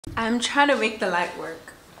I'm trying to make the light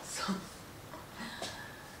work. So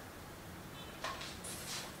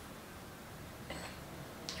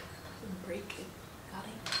break it. Got it.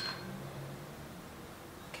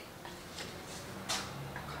 Okay.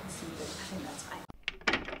 I can't see it. I think that's fine.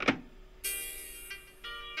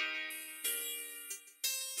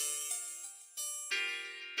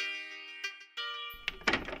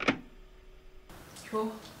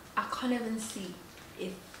 Yo, I can't even see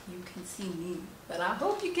if you can see me, but I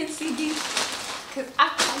hope you can see me because I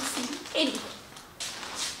can't see anything.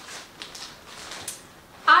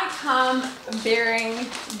 I come bearing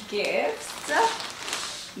gifts.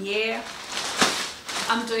 Yeah,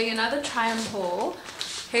 I'm doing another try on haul.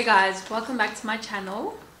 Hey guys, welcome back to my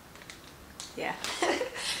channel. Yeah.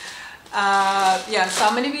 Yeah, so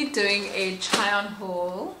I'm gonna be doing a try on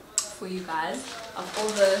haul for you guys of all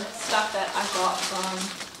the stuff that I got from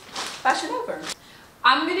FashionNova.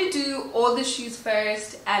 I'm gonna do all the shoes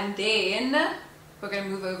first and then we're gonna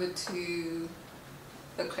move over to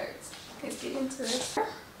the clothes. Let's get into this.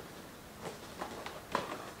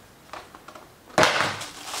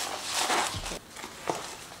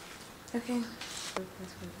 Okay.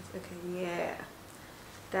 Okay, yeah.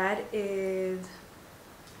 That is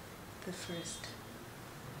the first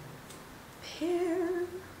pair.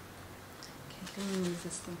 Okay, let me use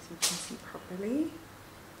this thing so you can see properly.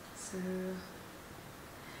 So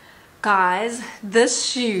guys, this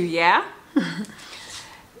shoe, yeah.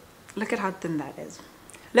 Look at how thin that is.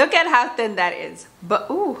 Look at how thin that is. But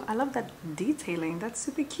ooh, I love that detailing. That's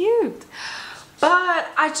super cute. But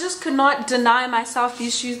I just could not deny myself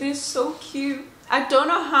these shoes. They're so cute. I don't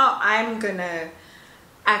know how I'm gonna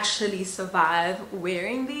actually survive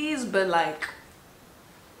wearing these, but like,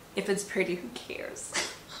 if it's pretty, who cares?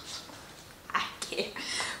 I care.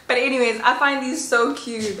 But anyways, I find these so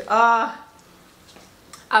cute. I've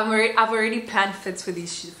already planned fits for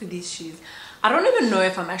these shoes. I don't even know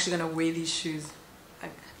if I'm actually gonna wear these shoes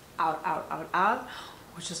like out,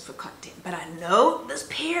 or just for content. But I know this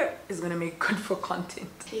pair is gonna make good for content.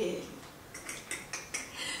 Yeah.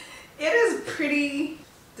 It is pretty.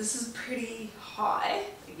 This is pretty high.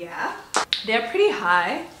 Yeah, they're pretty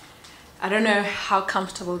high. I don't know how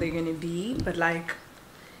comfortable they're gonna be, but like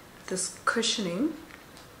this cushioning.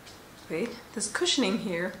 Wait, this cushioning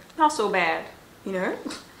here, not so bad. You know,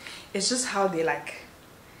 it's just how they like.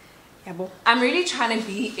 Yeah, but I'm really trying to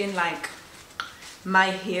be in like my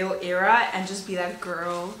heel era and just be that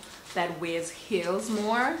girl that wears heels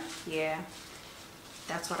more. Yeah,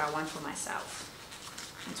 that's what I want for myself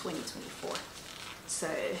in 2024. So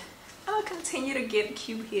I'll continue to get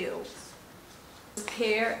cute heels. This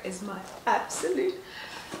pair is my absolute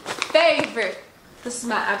favorite. This is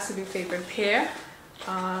my absolute favorite pair.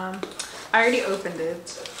 I already opened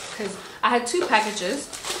it because I had two packages.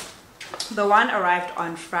 The one arrived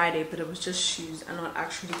on Friday, but it was just shoes and not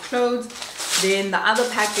actually clothes. Then the other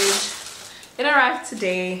package, it arrived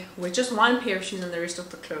today with just one pair of shoes and the rest of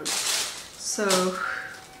the clothes. So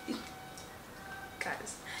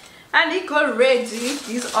guys, I need to go ready.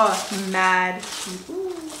 These are mad cute.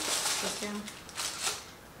 Ooh, okay.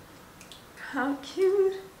 How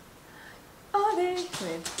cute are they?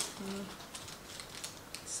 Wait.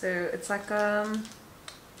 So it's like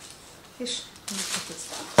ish. Let me put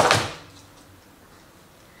this down.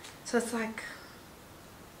 So it's like,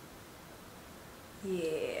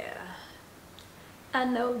 yeah, I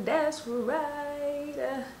know that's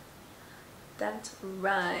right. That's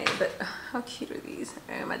right. But how cute are these?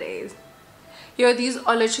 Oh my days. Yo, these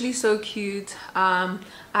are literally so cute. I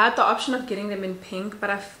had the option of getting them in pink, but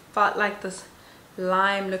I felt like this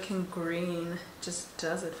lime looking green just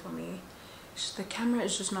does it for me. The camera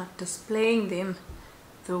is just not displaying them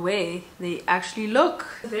the way they actually look.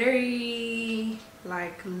 Very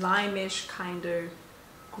like lime-ish kind of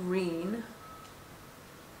green.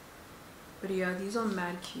 But yeah, these are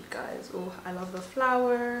mad cute, guys. Oh, I love the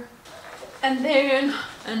flower. And then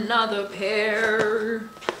another pair.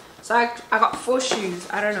 So I got 4 shoes.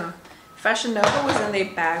 I don't know. FashionNova was in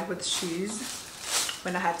their bag with shoes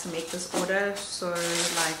when I had to make this order. So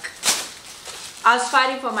like, I was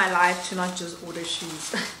fighting for my life to not just order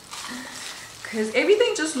shoes. Because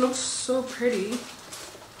everything just looks so pretty.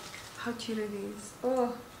 How cute are these?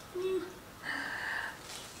 Oh.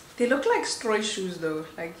 They look like straw shoes though.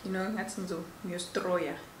 Like, you know, that's so your straw.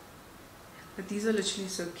 But these are literally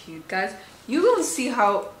so cute. Guys, you're gonna see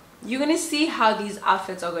how these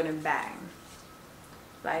outfits are gonna bang.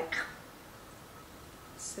 Like,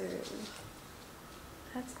 so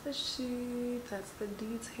that's the shoe. That's the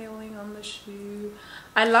detailing on the shoe.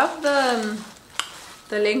 I love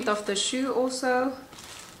the length of the shoe also.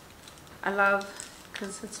 I love,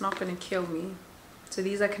 because it's not gonna kill me. So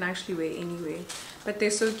these I can actually wear anywhere, but they're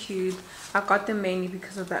so cute. I got them mainly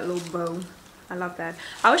because of that little bow. I love that.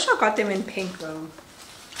 I wish I got them in pink though.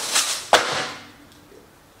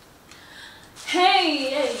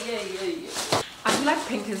 Hey. I feel like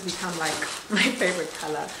pink has become like my favorite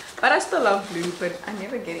color, but I still love blue, but I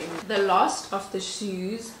never get any. The last of the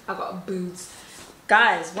shoes, I got boots.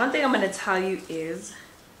 Guys, one thing I'm gonna tell you is,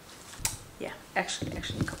 yeah, actually,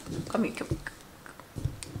 come here.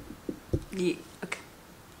 Yeah, okay.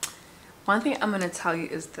 One thing I'm gonna tell you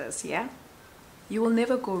is this, yeah? You will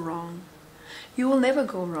never go wrong. You will never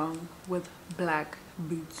go wrong with black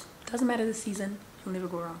boots. Doesn't matter the season, you'll never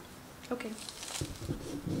go wrong. Okay.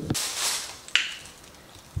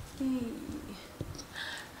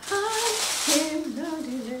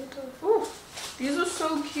 Ooh, these are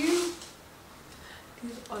so cute.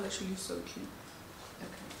 These are literally so cute. Okay.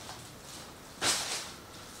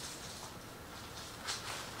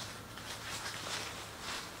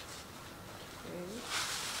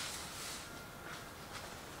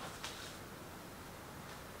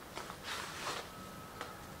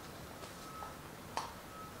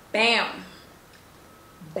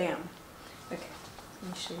 Bam. Okay,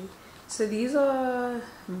 let me show you. So these are,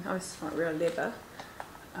 obviously it's not real leather,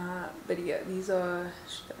 but yeah, these are,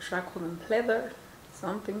 should I call them pleather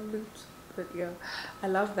something boots? But yeah, I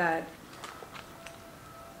love that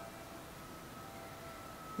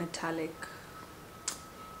metallic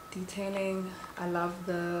detailing. I love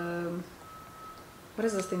the, what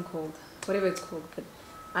is this thing called, whatever it's called, but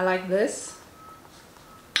I like this.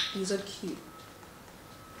 These are cute.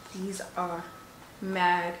 These are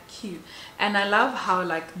mad cute, and I love how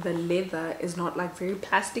like the leather is not like very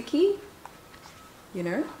plasticky, you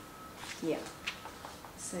know. Yeah,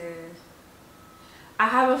 so I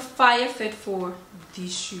have a fire fit for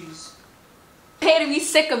these shoes. Prepare to be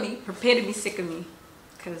sick of me,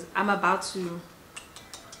 because I'm about to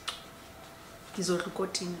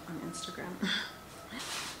gizorukotini on Instagram.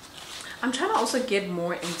 I'm trying to also get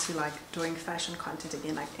more into like doing fashion content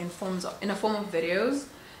again, like in a form of videos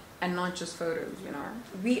and not just photos, you know.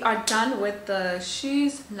 We are done with the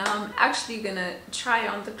shoes. Now I'm actually gonna try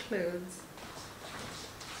on the clothes.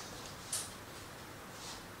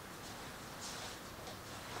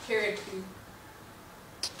 Period.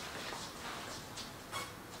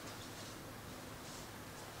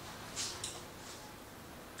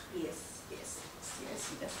 Yes.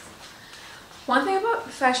 One thing about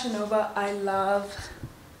FashionNova I love,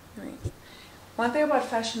 one thing about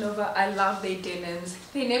FashionNova, I love their denims.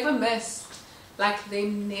 They never miss. Like, they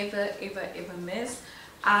never ever miss.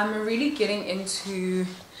 I'm really getting into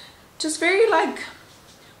just very like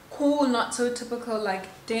cool, not so typical like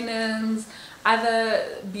denims.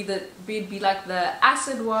 Either be like the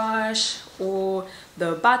acid wash or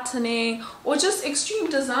the buttoning or just extreme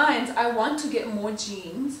designs. I want to get more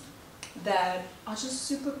jeans that are just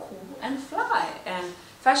super cool and fly, and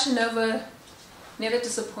FashionNova never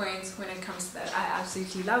disappoints when it comes to that. I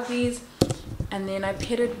absolutely love these. And then I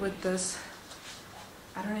paired it with this,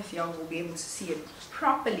 I don't know if y'all will be able to see it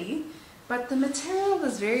properly, but the material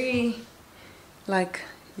was very like,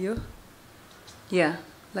 yeah,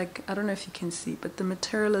 like, I don't know if you can see, but the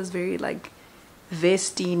material is very like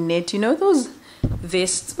vesty knit. You know those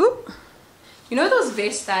vests, you know those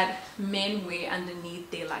vests that men wear underneath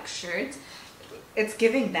their like shirts? It's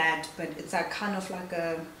giving that, but it's like kind of like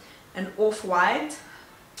an off-white.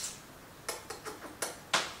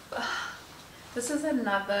 This is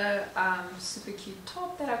another super cute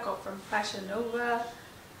top that I got from FashionNova.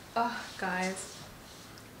 Oh guys,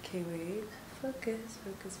 okay, wait,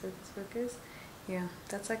 focus. Yeah,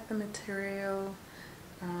 that's like the material,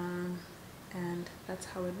 and that's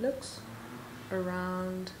how it looks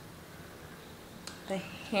around the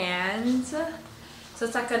hands. So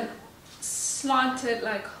it's like a slanted,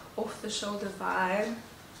 like off the shoulder vibe.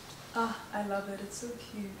 Oh, I love it. It's so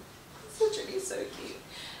cute. It's literally so cute.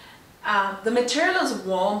 The material is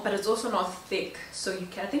warm, but it's also not thick, so you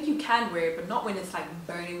can, I think you can wear it, but not when it's like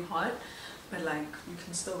burning hot, but like you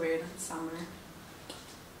can still wear it in summer.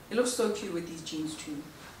 It looks so cute with these jeans too.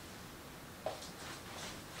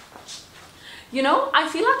 You know, I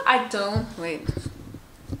feel like I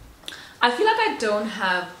don't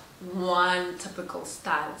have one typical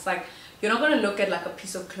style. It's like, you're not going to look at like a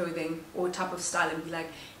piece of clothing or type of style and be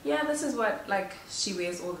like, yeah, this is what like she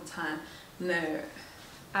wears all the time. No,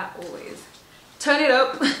 I always turn it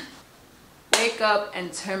up, wake up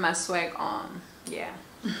and turn my swag on. Yeah.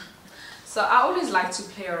 So I always like to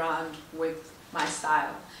play around with my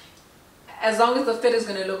style. As long as the fit is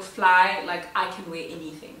going to look fly, like I can wear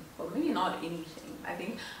anything. Well, maybe not anything. I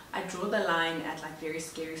think I draw the line at like very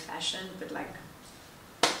scary fashion, but like,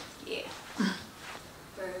 yeah.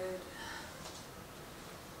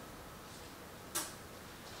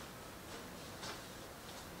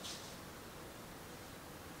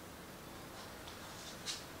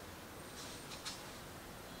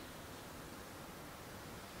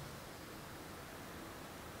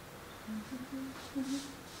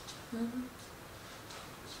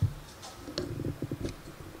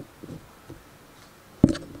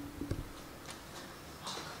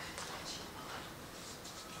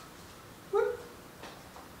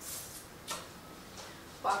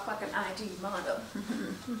 Walk like an IG model.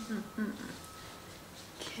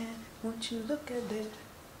 Won't you look at that?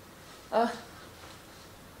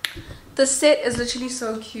 The set is literally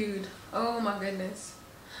so cute. Oh my goodness.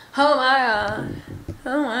 Oh my god.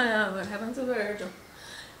 Oh my god. What happened to Virgil?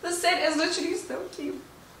 The set is literally so cute.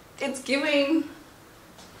 It's giving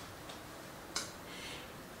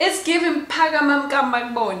Pagamam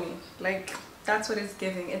Gamboni. Like, that's what it's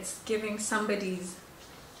giving. It's giving somebody's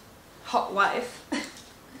hot wife.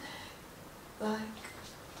 Like,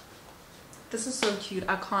 this is so cute.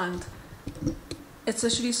 I can't. It's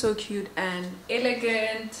literally so cute and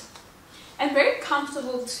elegant and very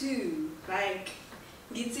comfortable too. Like,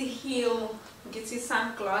 get your heel, get your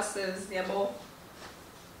sunglasses, yeah, boy.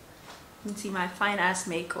 You can see my fine ass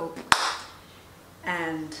makeup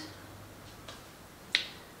and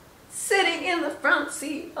sitting in the front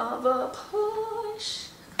seat of a Porsche.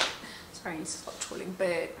 Sorry, I need to stop trolling,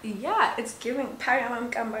 but yeah, it's giving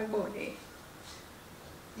Pagamam Gamboni.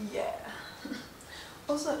 Yeah.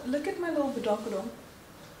 Also, look at my little badonkodon.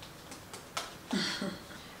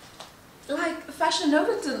 Like,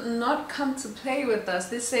 FashionNova did not come to play with us.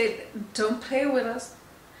 They said, don't play with us.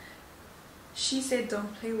 She said,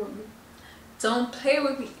 don't play with me. Don't play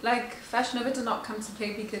with me. Like, FashionNova did not come to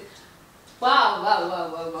play because...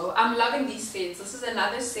 Wow. I'm loving these sets. This is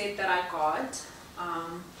another set that I got.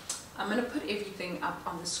 I'm going to put everything up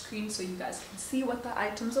on the screen so you guys can see what the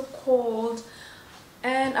items are called.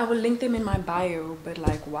 And I will link them in my bio, but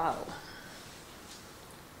like, wow.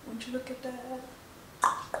 Won't you look at that?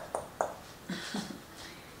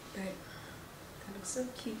 That looks so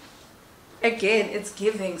cute. Again, it's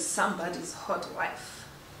giving somebody's hot wife.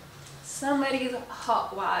 Somebody's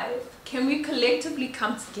hot wife. Can we collectively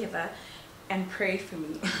come together and pray for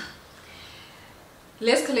me?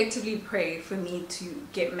 Let's collectively pray for me to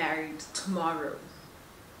get married tomorrow.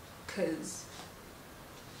 Because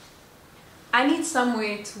I need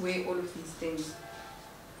somewhere to wear all of these things.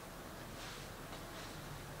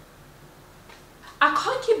 I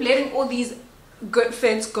can't keep letting all these good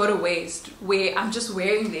fits go to waste where I'm just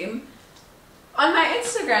wearing them on my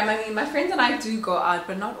Instagram. I mean, my friends and I do go out,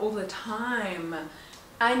 but not all the time.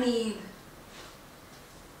 I need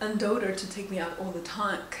a daughter to take me out all the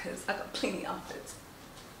time because I got plenty of outfits.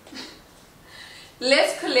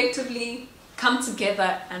 Let's collectively come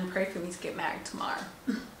together and pray for me to get married tomorrow.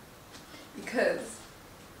 Because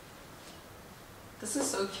this is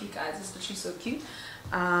so cute, guys. It's literally so cute.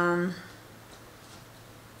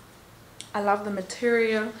 I love the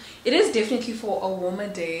material. It is definitely for a warmer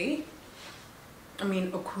day. I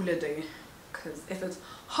mean, a cooler day. Because if it's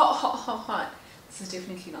hot, this is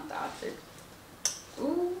definitely not the outfit.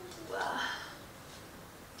 Ooh,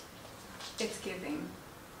 it's giving.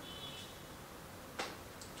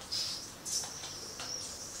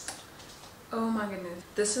 Oh my goodness.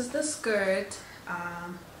 This is the skirt.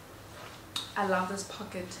 I love this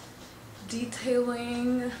pocket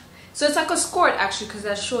detailing. So it's like a skirt actually because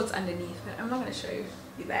there's shorts underneath. But I'm not going to show you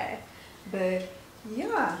that. But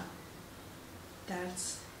yeah,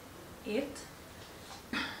 that's it.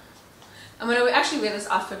 I'm going to actually wear this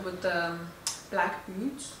outfit with the black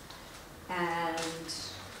boots. And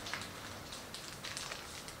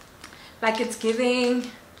like it's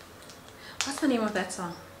giving... What's the name of that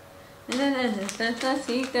song?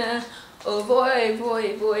 Oh boy,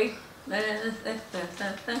 boy, boy.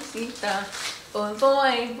 Oh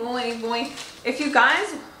boy, boy, boy. If you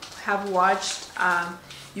guys have watched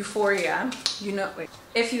Euphoria, you know. Wait.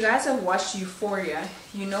 If you guys have watched Euphoria,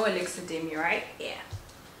 you know Alexa Demi, right? Yeah.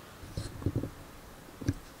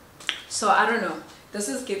 So I don't know. This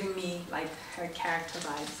is giving me like her character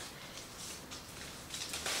vibes.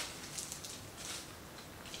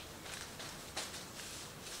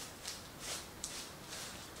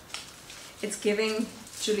 It's giving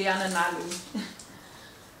Juliana Nalu.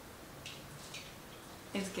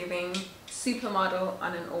 It's giving supermodel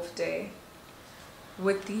on an off day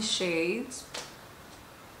with these shades.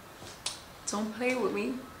 Don't play with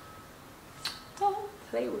me. Don't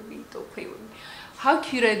play with me. Don't play with me. How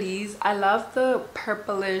cute are these? I love the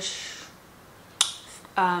purplish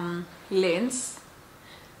lens.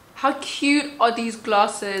 How cute are these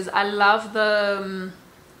glasses? I love the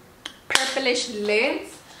purplish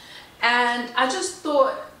lens. And I just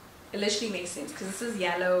thought it literally makes sense because this is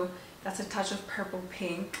yellow. That's a touch of purple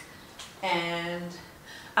pink. And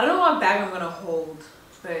I don't know what bag I'm going to hold,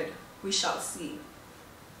 but we shall see.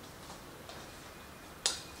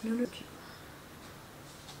 No, no.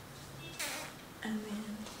 And then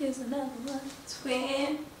here's another one.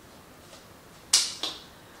 Twin.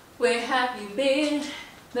 Where have you been?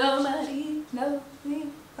 Nobody knows me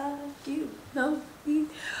like you know me.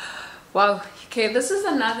 Wow. Okay, this is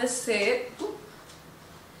another set. Ooh.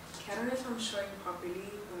 Okay, I don't know if I'm showing properly,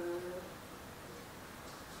 but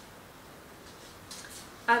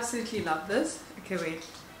absolutely love this. Okay, wait.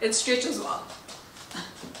 It stretches well.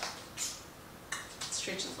 It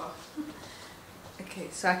stretches well. Okay,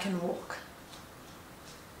 so I can walk.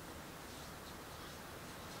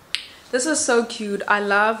 This is so cute. I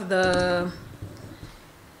love the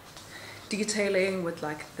detailing with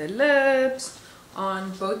like the lips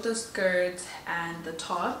on both the skirts and the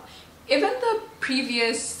top. Even the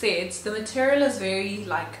previous sets, the material is very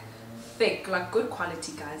like thick, like good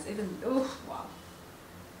quality, guys. Even, oh wow.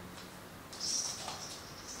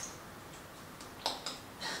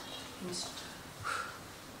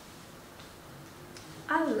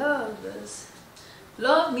 I love this.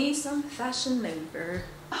 Love me some FashionNova.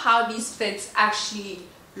 How these fits actually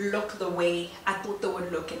look the way I thought they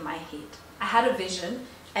would look in my head. I had a vision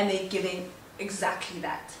and they're giving exactly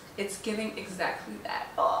that. It's giving exactly that.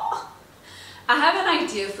 Oh, I have an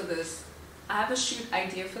idea for this. I have a shoot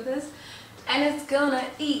idea for this and it's gonna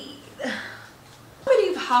eat. I can't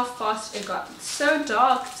believe how fast it got so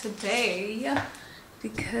dark today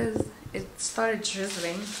because it started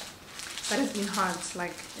drizzling, but it's been hot. It's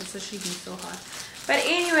like it's actually been so hot. But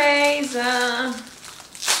anyways,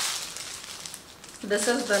 this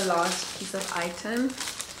is the last piece of item.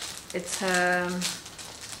 It's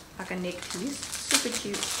like a neck piece, super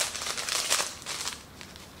cute.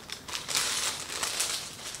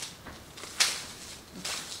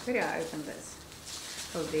 Where do I open this?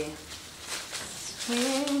 Oh, there.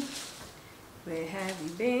 Where have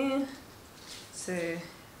you been? So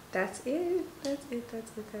that's it. That's it.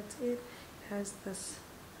 That's it. That's it. It has this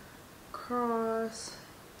cross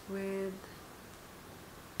with,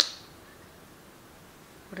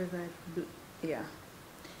 what is that? Yeah,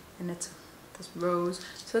 and it's this rose.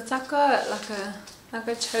 So it's like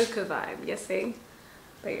a choker vibe, you see?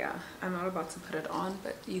 But yeah, I'm not about to put it on,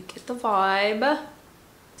 but you get the vibe.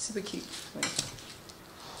 Super cute. Wait.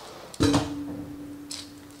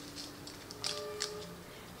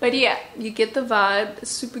 But yeah, you get the vibe.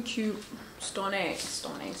 Super cute, stunning,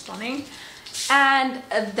 stunning, stunning. And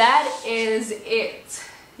that is it.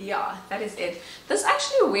 Yeah, that is it. This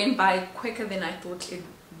actually went by quicker than I thought it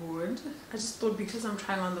would. I just thought because I'm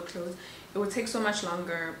trying on the clothes it would take so much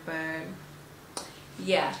longer, but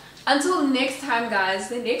yeah. Until next time, guys,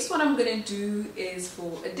 the next one I'm gonna do is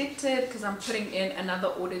for Addicted because I'm putting in another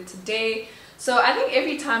order today. So I think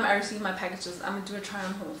every time I receive my packages I'm gonna do a try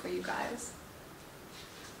on haul for you guys.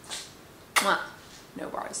 Mwah. No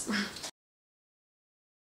bars.